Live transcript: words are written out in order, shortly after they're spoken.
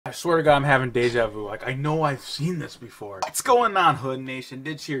I swear to God, I'm having deja vu. Like, I know I've seen this before. What's going on, Hood Nation?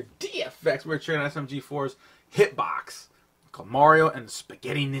 Nidge here, DFX. We're checking out SMG4's HITBOX called Mario and the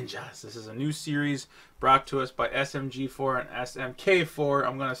Spaghetti Ninjas. This is a new series brought to us by SMG4 and SMK4.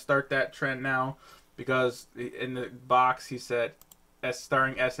 I'm going to start that trend now because in the box he said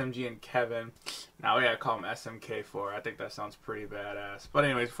starring SMG and Kevin. Now we gotta call him SMK4. I think that sounds pretty badass. But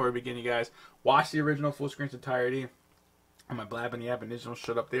anyways, before we begin, you guys, watch the original full screen's entirety. On my Blab and the app and Nidge don't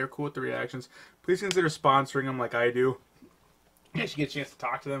shut up. They are cool with the reactions. Please consider sponsoring them like I do. You guys get a chance to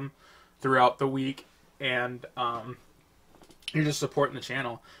talk to them throughout the week. And you're just supporting the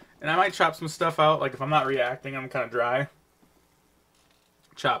channel. And I might chop some stuff out. Like if I'm not reacting, I'm kind of dry.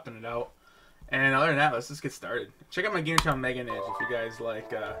 Chopping it out. And other than that, let's just get started. Check out my game channel, Mega Nidge, if you guys like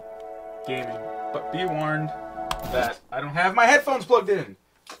gaming. But be warned that I don't have my headphones plugged in.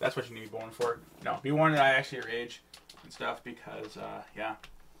 That's what you need to be warned for. No, be warned that I actually rage and stuff because, yeah,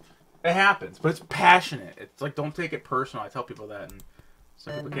 it happens. But it's passionate. It's like, don't take it personal. I tell people that, and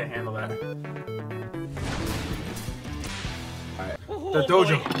some people can't handle that. Alright, the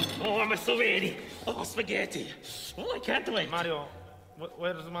dojo. Boy. Oh, I'm so ready. Oh, spaghetti. Oh, I can't wait. Mario,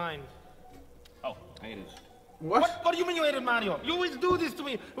 where's mine? Oh, I ate it. What? What do you mean you ate it, Mario? You always do this to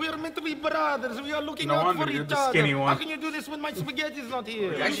me. We are meant to be brothers. We are looking out for you're each the other. skinny one. How can you do this when my spaghetti's not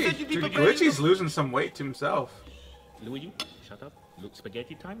here? Actually, Glitchy's losing some weight to himself. Luigi, shut up. Look,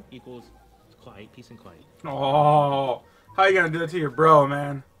 spaghetti time equals quiet, peace and quiet. Oh, how you gonna do that to your bro,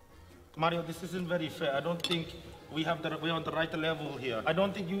 man? Mario, this isn't very fair. I don't think we're on the right level here. I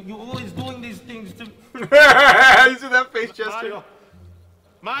don't think you always doing these things to. You see that face gesture?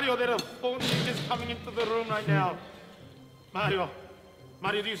 Mario, there are phone ninjas coming into the room right now. Mario,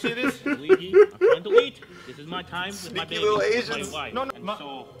 do you see this? Luigi, I'm trying to eat. This is my time with my baby, little with Asians. my wife. No,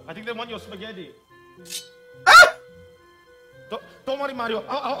 So, I think they want your spaghetti. Ah! Don't worry, Mario.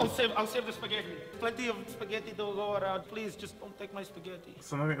 I'll save the spaghetti. Plenty of spaghetti to go around. Please, just don't take my spaghetti.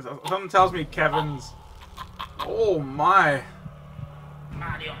 Something tells me Kevin's. Oh my.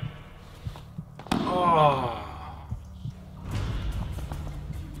 Mario. Oh.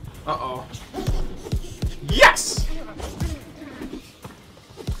 Uh-oh. Yes!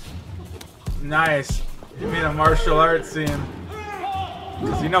 Nice. You made a martial arts scene.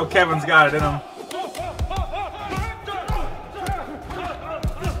 Because you know Kevin's got it in him.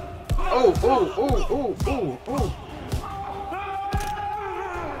 Oh, oh, oh, oh, oh, oh.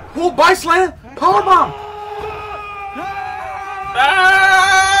 Oh, body slam! Powerbomb! Ah!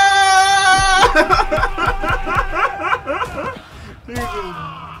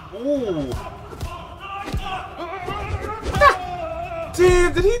 Ooh.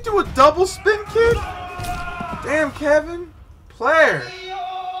 Damn, did he do a double spin kick? Damn, Kevin. Player.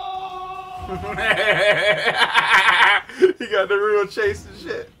 He got the real chase and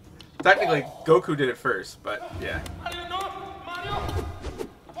shit. Technically, Goku did it first, but yeah.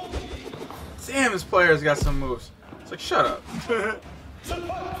 Damn, this player's got some moves. It's like, shut up.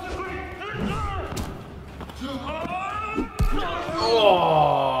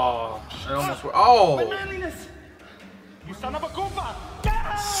 Oh, it almost worked. Oh, You son of a Goomba!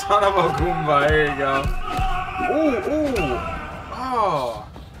 son of a Goomba. There you go. Ooh, ooh. Oh,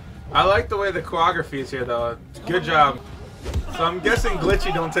 I like the way the choreography is here, though. Good job. So I'm guessing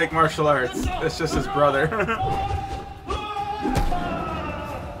Glitchy don't take martial arts. It's just his brother.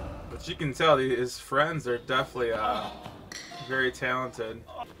 But you can tell his friends are definitely very talented.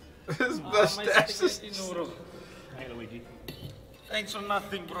 His mustache is. hey, Luigi. Thanks for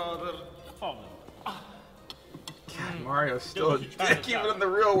nothing, brother. Oh, God, Mario's still a dick even in the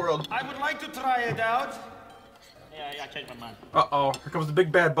real world. I would like to try it out. yeah, I changed my mind. Uh-oh, here comes the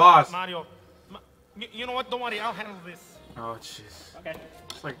big bad boss. Mario, you know what? Don't worry, I'll handle this. Oh, jeez. Okay.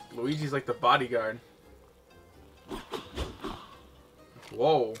 It's like Luigi's like the bodyguard.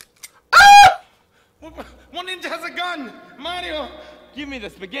 Whoa. Ah! One ninja has a gun! Mario! Give me the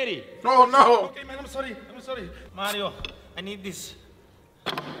spaghetti. Oh, no. Okay, man, I'm sorry. Mario, I need this.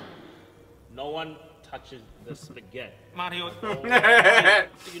 No one touches the spaghetti. Mario, do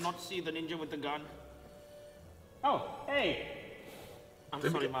you not see the ninja with the gun? Oh, hey. I'm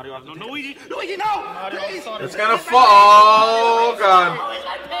sorry, Mario. No, Luigi, no! Mario, I'm sorry. It's gonna fall. Oh, God.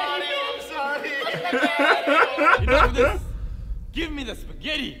 Mario, I'm sorry. You know this? Give me the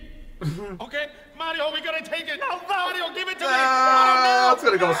spaghetti. Okay, Mario, we gotta take it. No, Mario, give it to me. Ah, it's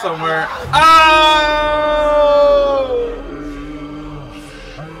gonna go somewhere. Oh!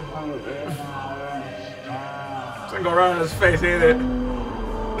 It's gonna go right in his face, ain't it?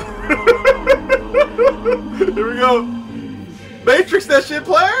 Here we go. Matrix that shit,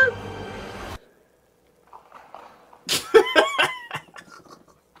 player.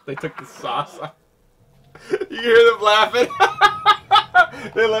 They took the sauce off. You hear them laughing?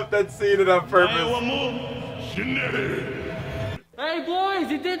 They left that scene in on purpose. Hey boys,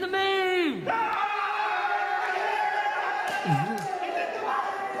 you did the meme!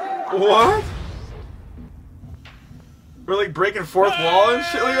 What? We're like breaking fourth wall and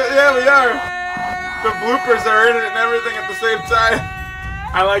shit. Yeah, we are. The bloopers are in it and everything at the same time.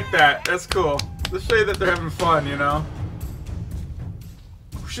 I like that. That's cool. Let's show you that they're having fun, you know?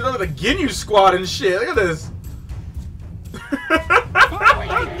 Shit, look at the Ginyu squad and shit. Look at this.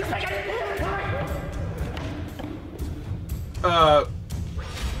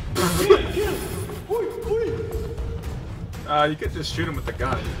 You could just shoot him with the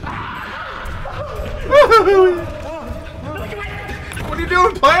gun. What are you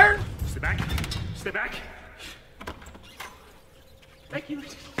doing, player? Stay back. Stay back. Thank you.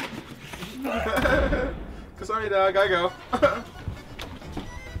 Sorry, dog. I go.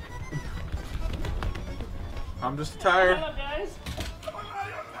 I'm just tired. Hello, guys.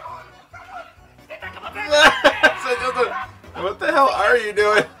 What the hell are you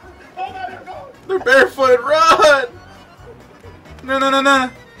doing? They're barefooted. Run! No, no, no,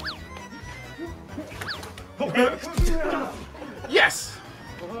 no. Yes.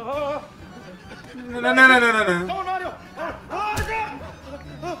 No, no, no, no, no, no, no.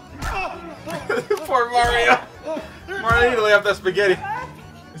 Poor Mario. Mario, you need to lay off that spaghetti.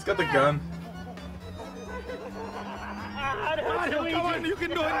 He's got the gun. Mario, come on, you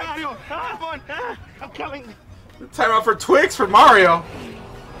can do it, Mario. Come on, I'm coming. Time out for Twix for Mario.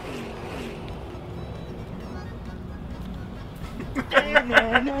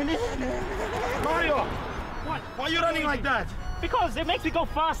 Mario, what? Why are you running like that? Because it makes me go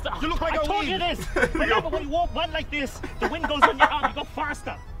faster. You look like I a told you weed. this. Remember when you walk one like this, the wind goes on your arm, you go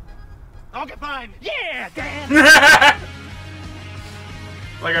faster. Okay, fine. Yeah, damn.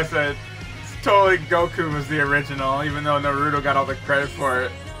 Like I said, it's totally Goku was the original, even though Naruto got all the credit for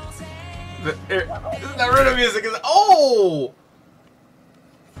it. This Naruto music is oh.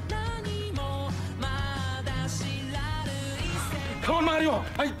 Come on, Mario.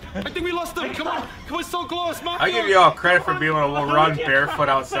 I think we lost him. Come on. Come on, so close, Mario. I give you all credit for being able to run barefoot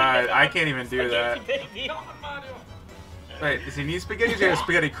outside. I can't even do that. Wait, does he need spaghetti or does he have a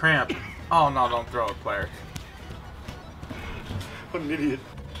spaghetti cramp? Oh no, don't throw it, player. What an idiot.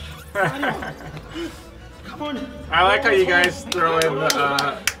 Come on. I like how you guys throw in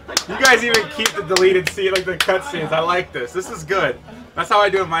the, you guys even keep the deleted scene, like the cutscenes. I like this. This is good. That's how I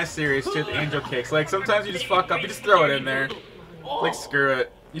do in my series too, with Angel Kicks. Like, sometimes you just fuck up, you just throw it in there. Like, screw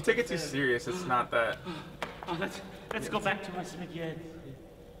it. You take it too serious, it's not that. Oh, let's go back to my spaghetti.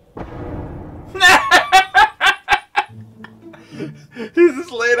 He's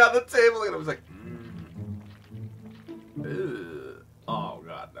just laying on the table and I was like, Ugh. Oh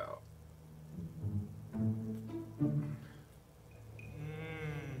god, no.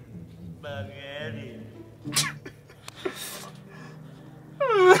 Spaghetti.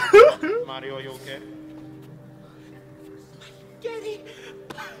 Mario, you okay?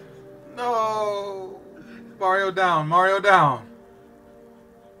 No. Mario down, Mario down.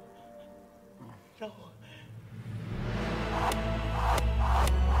 No. What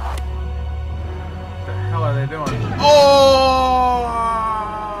the hell are they doing? Oh!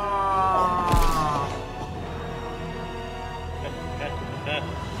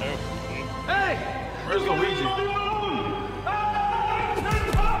 Hey! Where's Luigi?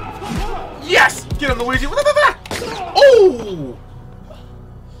 Yes! Get him, Luigi! Oh!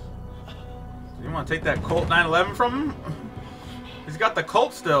 You want to take that Colt 911 from him? He's got the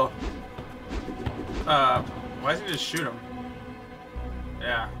Colt still. Why doesn't he just shoot him?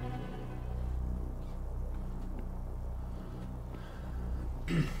 Yeah.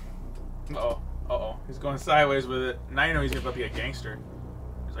 Uh-oh. Uh-oh. He's going sideways with it. Now you know he's gonna be a gangster.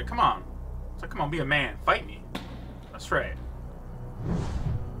 He's like, come on. It's like, come on, be a man. Fight me. That's right.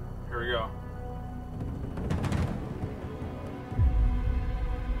 Here we go.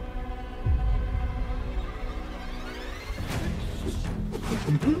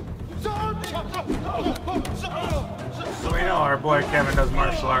 So we know our boy Kevin does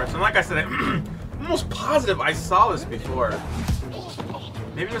martial arts. And like I said, I'm almost positive I saw this before.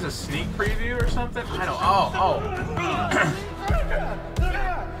 Maybe it was a sneak preview or something? I don't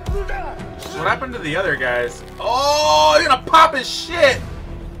What happened to the other guys? Oh, he's gonna pop his shit!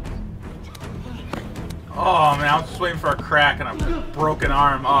 Oh man, I'm just waiting for a crack and a broken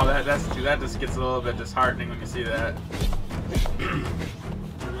arm. Oh, that just gets a little bit disheartening when you see that.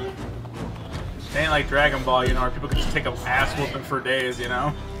 It ain't like Dragon Ball, you know, where people can just take a ass whooping for days, you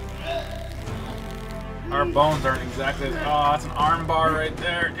know? Our bones aren't exactly. Oh, that's an arm bar right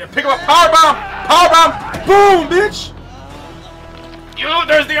there. Yeah, pick him up. Power bomb. Power bomb. Boom, bitch. Yo,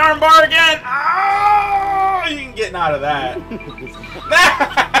 there's the arm bar again. Oh, you ain't getting out of that.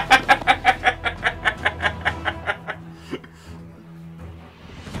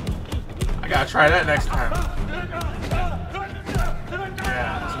 I gotta try that next time.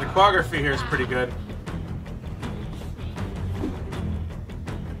 Yeah, so the choreography here is pretty good.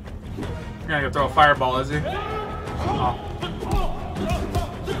 You're gonna go throw a fireball, is he? Oh.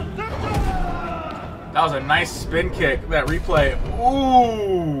 That was a nice spin kick. That replay.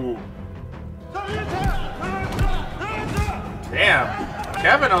 Ooh. Damn.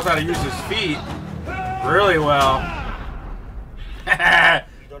 Kevin knows how to use his feet really well.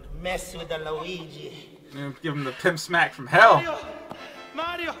 Don't mess with the Luigi. Give him the pimp smack from hell.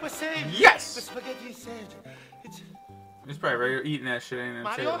 Mario, we're saved. Yes. The spaghetti is saved. He's probably ready eating that shit in the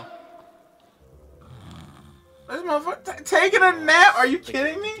Mario? table. This motherfucker taking a nap? Are you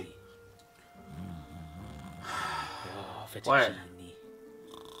kidding me? What?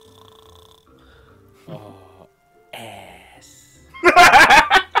 Oh, ass.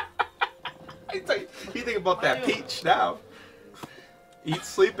 You think about that peach now. Eat,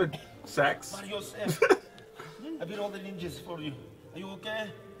 sleep, and sex. Mario said, I beat all the ninjas for you. Are you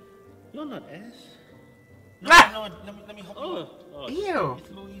okay? You're not ass. No, let me help you. Oh, Ew.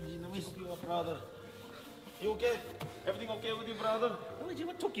 It's Luigi. Let me help you, brother. You okay? Everything okay with you, brother? Luigi,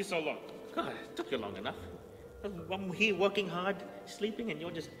 what took you so long? God, it took you long enough. I'm here working hard, sleeping, and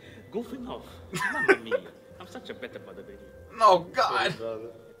you're just goofing off. Mamma mia. I'm such a better mother than you. Oh, God. Brother.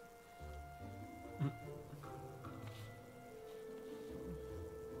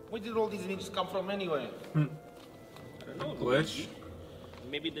 Where did all these ninjas come from anyway? I don't know. Glitch.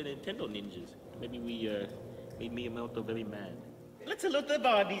 Maybe the Nintendo ninjas. Maybe we made Miyamoto very mad. Let's loot the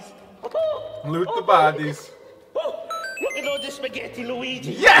bodies. Loot the bodies. Oh, look at all this spaghetti,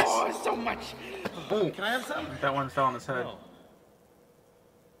 Luigi. Yes! Oh, so much. Ooh. Can I have some? That one fell on his head. Oh.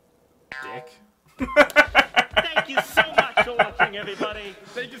 Dick. Thank you so much for watching, everybody.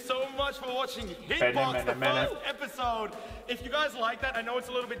 Thank you so much for watching Minute, HITBOX, the minute. first episode. If you guys like that, I know it's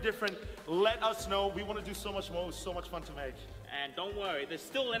a little bit different, let us know. We want to do so much more. It's so much fun to make. And don't worry, there's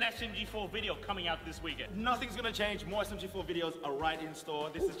still an SMG4 video coming out this weekend. Nothing's going to change. More SMG4 videos are right in store.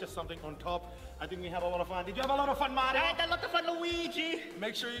 This is just something on top. I think we had a lot of fun. Did you have a lot of fun, Mario? I had a lot of fun, Luigi.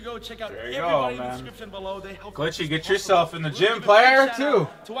 Make sure you go check out There you go, everybody in the man. description below. They help Glitchy, us get possible. yourself in the We'll gym, give a player, big shout too.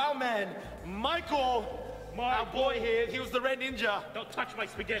 out to our man, Michael, our boy here. He was the Red Ninja. Don't touch my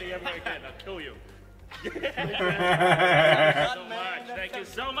spaghetti ever again, I'll kill you. Not So man, much. Thank you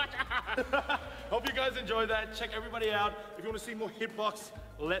so much. Hope you guys enjoyed that. Check everybody out. If you want to see more HITBOX,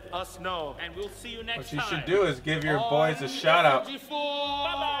 let us know. And we'll see you next What you time. should do is give your boys a shout out.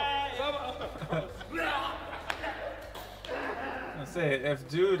 Bye-bye. I say, if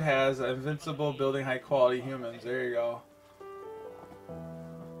dude has invincible building high quality humans, there you go.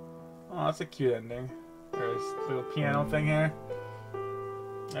 Oh, that's a cute ending. There's a little piano thing here.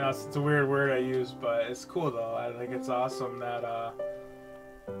 You know, it's a weird word I use, but it's cool though. I think it's awesome that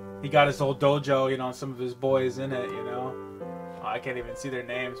he got his old dojo, you know, and some of his boys in it, you know. I can't even see their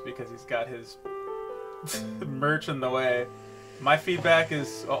names because he's got his merch in the way. My feedback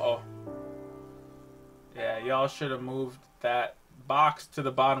is, yeah, y'all should have moved that box to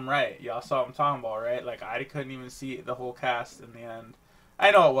the bottom right. Y'all saw what I'm talking about, right? Like, I couldn't even see the whole cast in the end.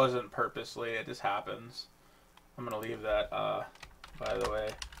 I know it wasn't purposely, it just happens. I'm gonna leave that, by the way,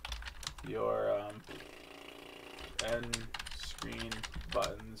 your end screen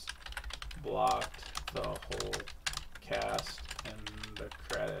buttons blocked the whole cast in the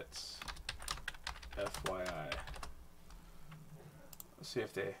credits. FYI. Let's see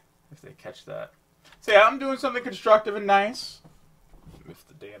if they catch that. So yeah, I'm doing something constructive and nice. If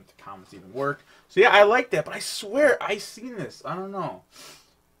the damn comments even work. So yeah, I like that, but I swear I seen this. I don't know.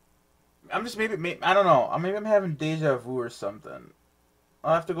 I'm just maybe I don't know. Maybe I'm having deja vu or something.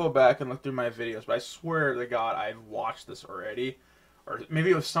 I'll have to go back and look through my videos, but I swear to God I've watched this already. Or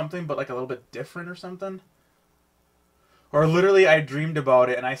maybe it was something, but like a little bit different or something. Or literally I dreamed about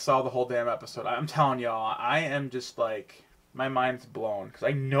it and I saw the whole damn episode. I'm telling y'all, I am just like, my mind's blown. Because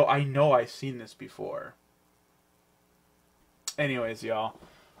I know I've seen this before. Anyways, y'all.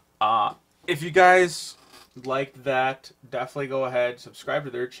 If you guys liked that, definitely go ahead, subscribe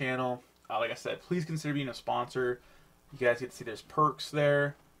to their channel. Like I said, please consider being a sponsor. You guys get to see there's perks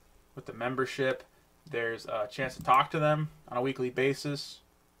there with the membership. There's a chance to talk to them on a weekly basis,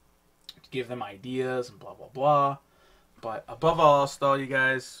 to give them ideas and blah, blah, blah. But above all else, though, you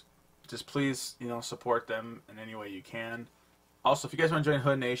guys, just please, support them in any way you can. Also, if you guys want to join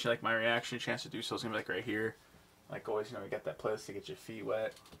Hood Nation, like my reaction, chance to do so is going to be like right here. Like always, you know, we got that playlist to get your feet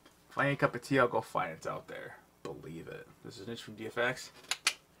wet. If I ain't a cup of tea, I'll go find it. It's out there. Believe it. This is Nidge from DFX.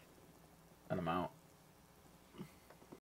 And I'm out.